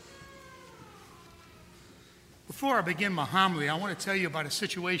Before I begin my homily, I want to tell you about a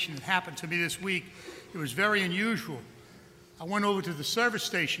situation that happened to me this week. It was very unusual. I went over to the service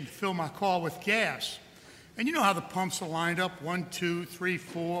station to fill my car with gas. And you know how the pumps are lined up, 1, 2, 3,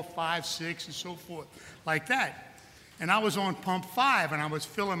 4, 5, 6, and so forth, like that. And I was on pump 5, and I was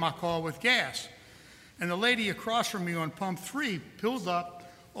filling my car with gas. And the lady across from me on pump 3 pulled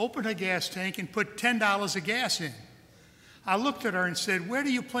up, opened her gas tank, and put $10 of gas in. I looked at her and said, "Where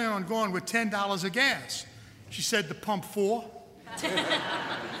do you plan on going with $10 of gas?" She said, "To pump 4.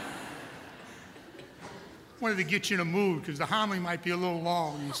 Wanted to get you in a mood because the homily might be a little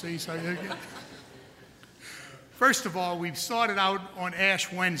long, you see. So, first of all, we've started out on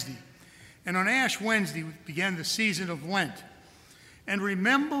Ash Wednesday. And on Ash Wednesday, we began the season of Lent. And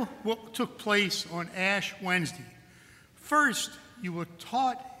remember what took place on Ash Wednesday. First, you were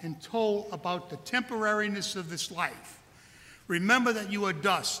taught and told about the temporariness of this life. Remember that you are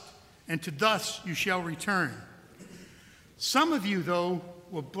dust, and to dust you shall return. Some of you, though,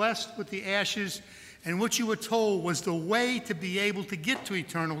 were blessed with the ashes, and what you were told was the way to be able to get to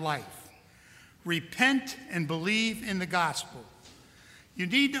eternal life. Repent and believe in the gospel. You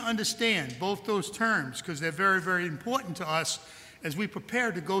need to understand both those terms because they're very, very important to us as we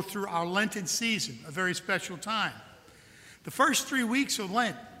prepare to go through our Lenten season, a very special time. The first 3 weeks of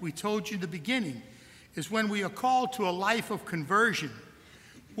Lent, we told you in the beginning, is when we are called to a life of conversion.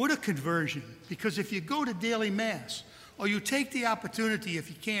 What a conversion! Because if you go to daily Mass, or you take the opportunity, if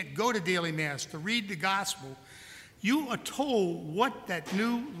you can't go to daily Mass, to read the gospel, you are told what that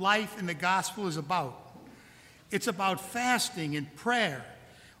new life in the gospel is about. It's about fasting and prayer,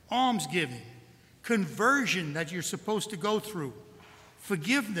 almsgiving, conversion that you're supposed to go through,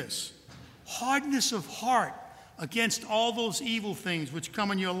 forgiveness, hardness of heart against all those evil things which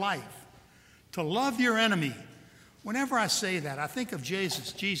come in your life, to love your enemy. Whenever I say that, I think of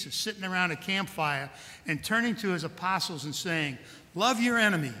Jesus sitting around a campfire and turning to his apostles and saying, "Love your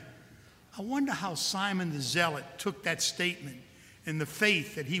enemy." I wonder how Simon the Zealot took that statement and the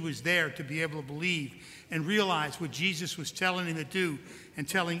faith that he was there to be able to believe and realize what Jesus was telling him to do and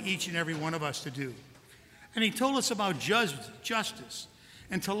telling each and every one of us to do. And he told us about justice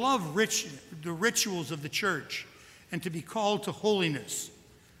and to love the rituals of the church and to be called to holiness.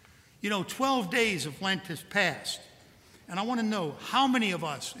 12 days of Lent has passed. And I want to know how many of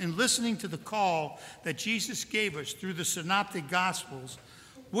us, in listening to the call that Jesus gave us through the Synoptic Gospels,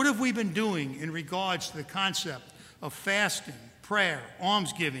 what have we been doing in regards to the concept of fasting, prayer,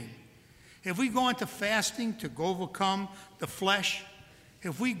 almsgiving? Have we gone to fasting to overcome the flesh?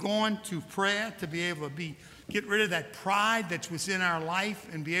 Have we gone to prayer to be able to get rid of that pride that's within our life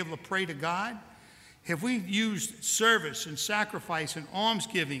and be able to pray to God? Have we used service and sacrifice and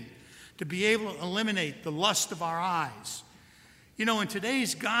almsgiving to be able to eliminate the lust of our eyes? In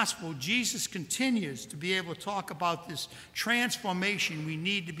today's gospel, Jesus continues to be able to talk about this transformation we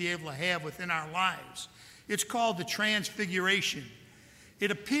need to be able to have within our lives. It's called the Transfiguration.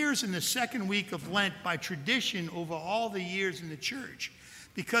 It appears in the second week of Lent by tradition over all the years in the church,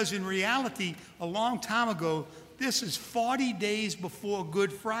 because in reality, a long time ago, this is 40 days before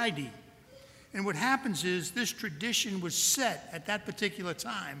Good Friday. And what happens is this tradition was set at that particular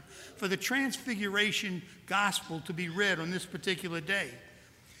time for the Transfiguration Gospel to be read on this particular day.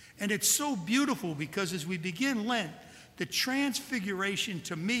 And it's so beautiful because as we begin Lent, the Transfiguration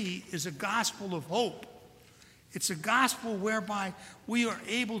to me is a gospel of hope. It's a gospel whereby we are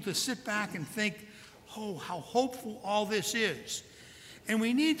able to sit back and think, oh, how hopeful all this is. And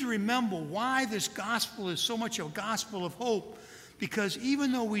we need to remember why this gospel is so much a gospel of hope. Because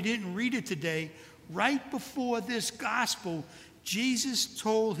even though we didn't read it today, right before this gospel, Jesus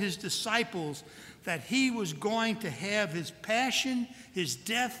told his disciples that he was going to have his passion, his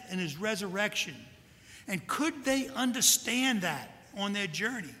death, and his resurrection. And could they understand that on their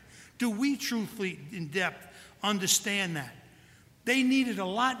journey? Do we truthfully, in depth, understand that? They needed a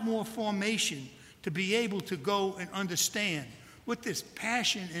lot more formation to be able to go and understand what this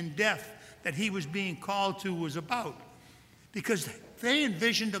passion and death that he was being called to was about. Because they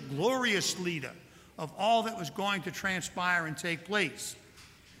envisioned a glorious leader of all that was going to transpire and take place.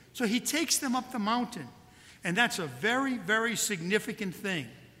 So he takes them up the mountain, and that's a very, very significant thing.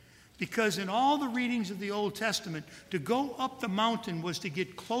 Because in all the readings of the Old Testament, to go up the mountain was to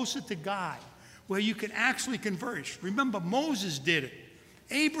get closer to God, where you could actually converse. Remember, Moses did it.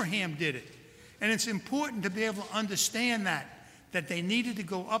 Abraham did it. And it's important to be able to understand that they needed to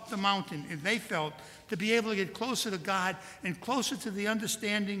go up the mountain, and they felt, to be able to get closer to God and closer to the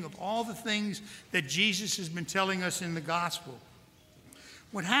understanding of all the things that Jesus has been telling us in the gospel.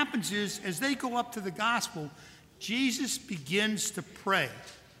 What happens is, as they go up to the gospel, Jesus begins to pray.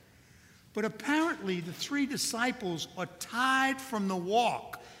 But apparently the three disciples are tired from the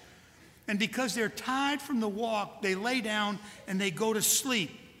walk. And because they're tired from the walk, they lay down and they go to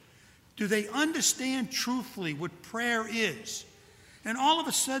sleep. Do they understand truthfully what prayer is? And all of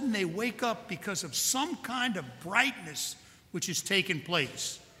a sudden they wake up because of some kind of brightness which has taken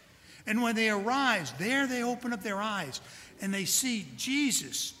place. And when they arise, there they open up their eyes and they see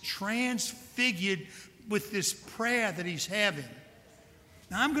Jesus transfigured with this prayer that he's having.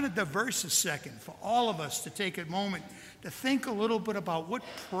 Now I'm going to diverse a second for all of us to take a moment to think a little bit about what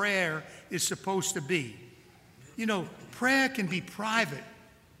prayer is supposed to be. You know, prayer can be private.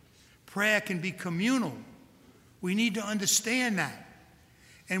 Prayer can be communal. We need to understand that.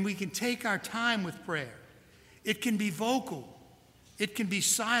 And we can take our time with prayer. It can be vocal. It can be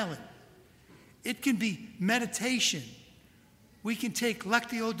silent. It can be meditation. We can take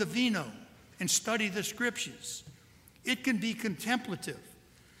Lectio Divina and study the scriptures. It can be contemplative.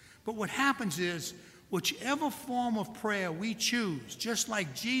 But what happens is, whichever form of prayer we choose, just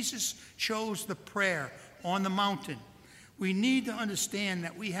like Jesus chose the prayer on the mountain, we need to understand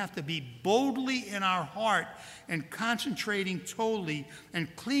that we have to be boldly in our heart and concentrating totally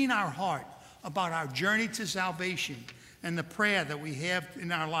and clean our heart about our journey to salvation and the prayer that we have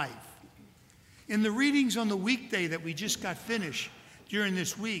in our life. In the readings on the weekday that we just got finished during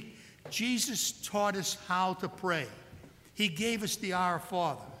this week, Jesus taught us how to pray. He gave us the Our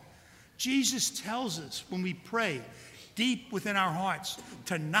Father. Jesus tells us when we pray deep within our hearts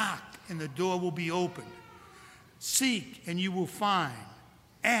to knock and the door will be opened. Seek and you will find.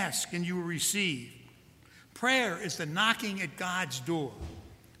 Ask and you will receive. Prayer is the knocking at God's door.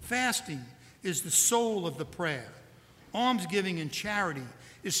 Fasting is the soul of the prayer. Almsgiving and charity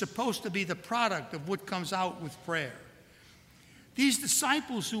is supposed to be the product of what comes out with prayer. These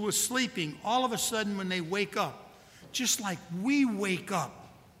disciples who were sleeping, all of a sudden when they wake up, just like we wake up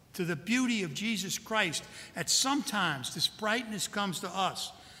to the beauty of Jesus Christ, at sometimes this brightness comes to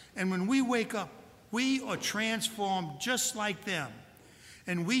us. And when we wake up, we are transformed just like them.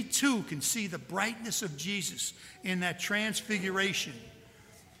 And we too can see the brightness of Jesus in that transfiguration.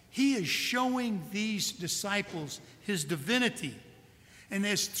 He is showing these disciples his divinity. And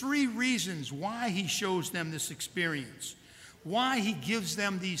there's three reasons why he shows them this experience. Why he gives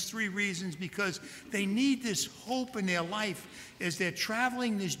them these three reasons, because they need this hope in their life as they're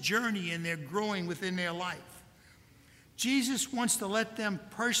traveling this journey and they're growing within their life. Jesus wants to let them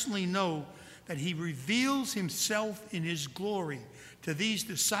personally know that he reveals himself in his glory to these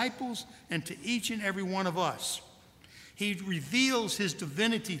disciples and to each and every one of us. He reveals his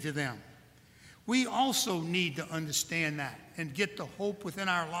divinity to them. We also need to understand that and get the hope within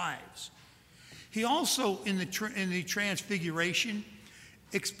our lives. He also, in the transfiguration,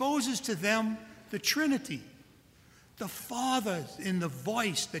 exposes to them the Trinity. The Father in the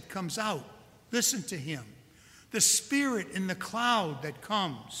voice that comes out. Listen to him. The Spirit in the cloud that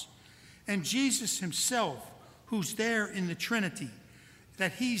comes. And Jesus himself, who's there in the Trinity,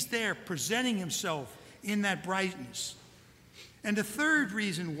 that he's there presenting himself in that brightness. And the third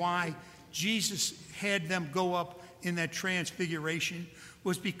reason why Jesus had them go up in that transfiguration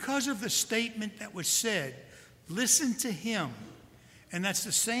was because of the statement that was said, listen to him. And that's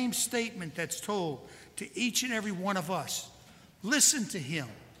the same statement that's told to each and every one of us. Listen to him.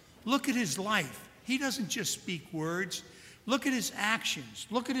 Look at his life. He doesn't just speak words. Look at his actions.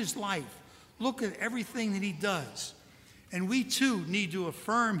 Look at his life. Look at everything that he does. And we too need to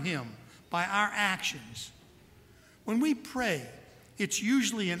affirm him by our actions. When we pray, it's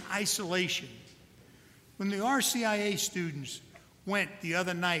usually in isolation. When the RCIA students went the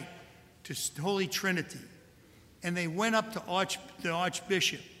other night to Holy Trinity, and they went up to the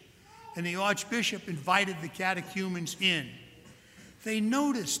Archbishop, and the Archbishop invited the catechumens in, they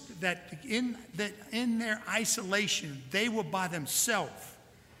noticed that in their isolation, they were by themselves.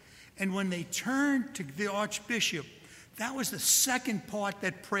 And when they turned to the Archbishop, that was the second part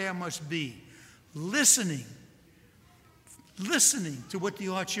that prayer must be. Listening to what the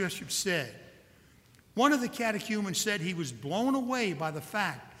Archbishop said. One of the catechumens said he was blown away by the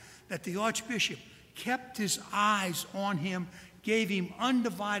fact that the Archbishop kept his eyes on him, gave him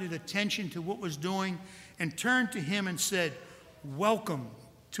undivided attention to what was doing, and turned to him and said, "Welcome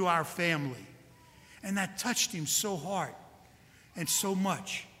to our family." And that touched him so hard and so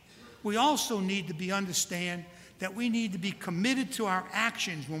much. We also need to understand that we need to be committed to our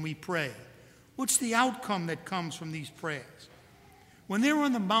actions when we pray. What's the outcome that comes from these prayers? When they're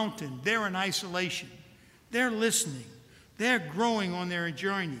on the mountain, they're in isolation. They're listening. They're growing on their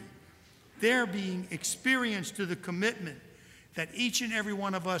journey. They're being experienced to the commitment that each and every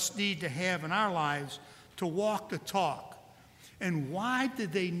one of us need to have in our lives to walk the talk. And why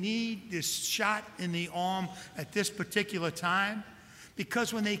did they need this shot in the arm at this particular time?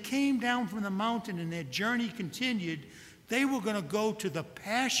 Because when they came down from the mountain and their journey continued, they were going to go to the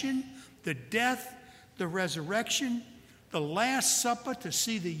passion, the death, the resurrection, the Last Supper to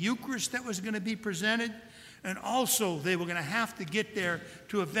see the Eucharist that was going to be presented. And also, they were going to have to get there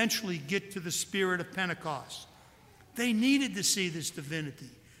to eventually get to the Spirit of Pentecost. They needed to see this divinity.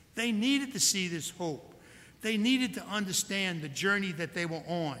 They needed to see this hope. They needed to understand the journey that they were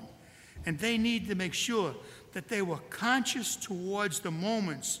on. And they needed to make sure that they were conscious towards the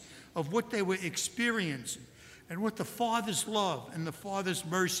moments of what they were experiencing and what the Father's love and the Father's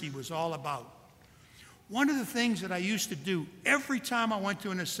mercy was all about. One of the things that I used to do every time I went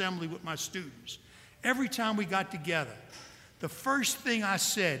to an assembly with my students, every time we got together, the first thing I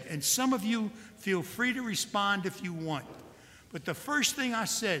said, and some of you feel free to respond if you want, but the first thing I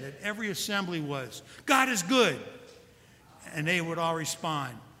said at every assembly was, God is good. And they would all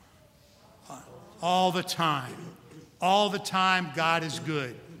respond, all the time, God is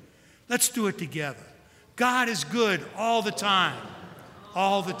good. Let's do it together. God is good all the time,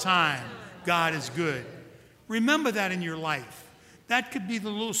 God is good. Remember that in your life. That could be the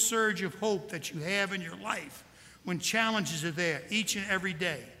little surge of hope that you have in your life when challenges are there each and every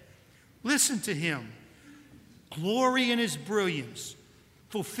day. Listen to him. Glory in his brilliance.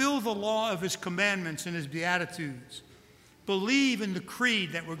 Fulfill the law of his commandments and his beatitudes. Believe in the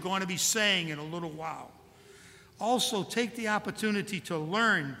creed that we're going to be saying in a little while. Also, take the opportunity to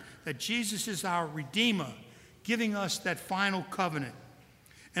learn that Jesus is our Redeemer, giving us that final covenant.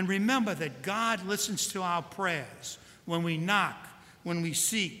 And remember that God listens to our prayers when we knock, when we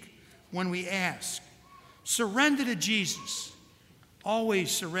seek, when we ask. Surrender to Jesus.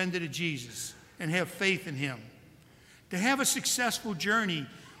 Always surrender to Jesus and have faith in him. To have a successful journey,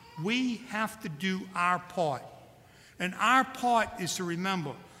 we have to do our part. And our part is to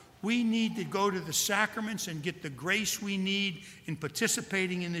remember we need to go to the sacraments and get the grace we need in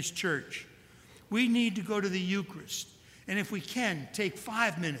participating in this church. We need to go to the Eucharist. And if we can, take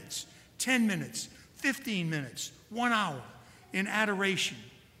 5 minutes, 10 minutes, 15 minutes, 1 hour in adoration.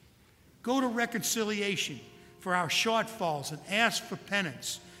 Go to reconciliation for our shortfalls and ask for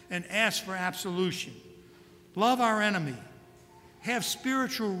penance and ask for absolution. Love our enemy. Have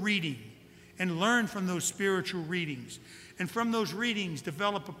spiritual reading and learn from those spiritual readings. And from those readings,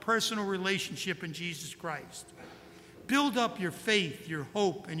 develop a personal relationship in Jesus Christ. Build up your faith, your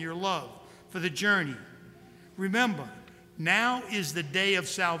hope, and your love for the journey. Remember, now is the day of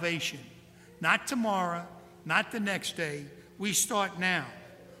salvation. Not tomorrow, not the next day. We start now.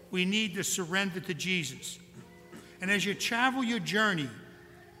 We need to surrender to Jesus. And as you travel your journey,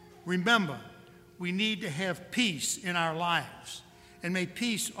 remember, we need to have peace in our lives. And may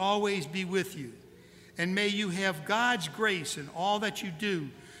peace always be with you. And may you have God's grace in all that you do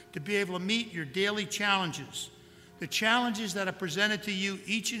to be able to meet your daily challenges, the challenges that are presented to you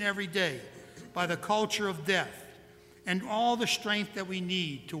each and every day by the culture of death, and all the strength that we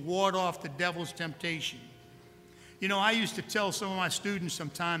need to ward off the devil's temptation. You know, I used to tell some of my students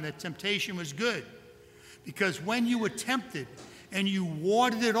sometime that temptation was good, because when you were tempted and you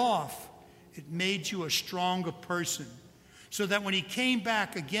warded it off, it made you a stronger person. So that when he came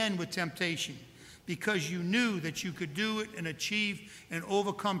back again with temptation, because you knew that you could do it and achieve and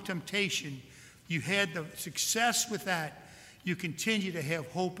overcome temptation, you had the success with that, you continue to have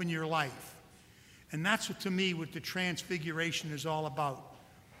hope in your life. And that's what, to me, what the Transfiguration is all about.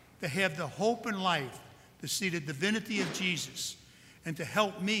 To have the hope in life, to see the divinity of Jesus, and to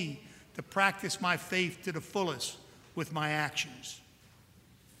help me to practice my faith to the fullest with my actions.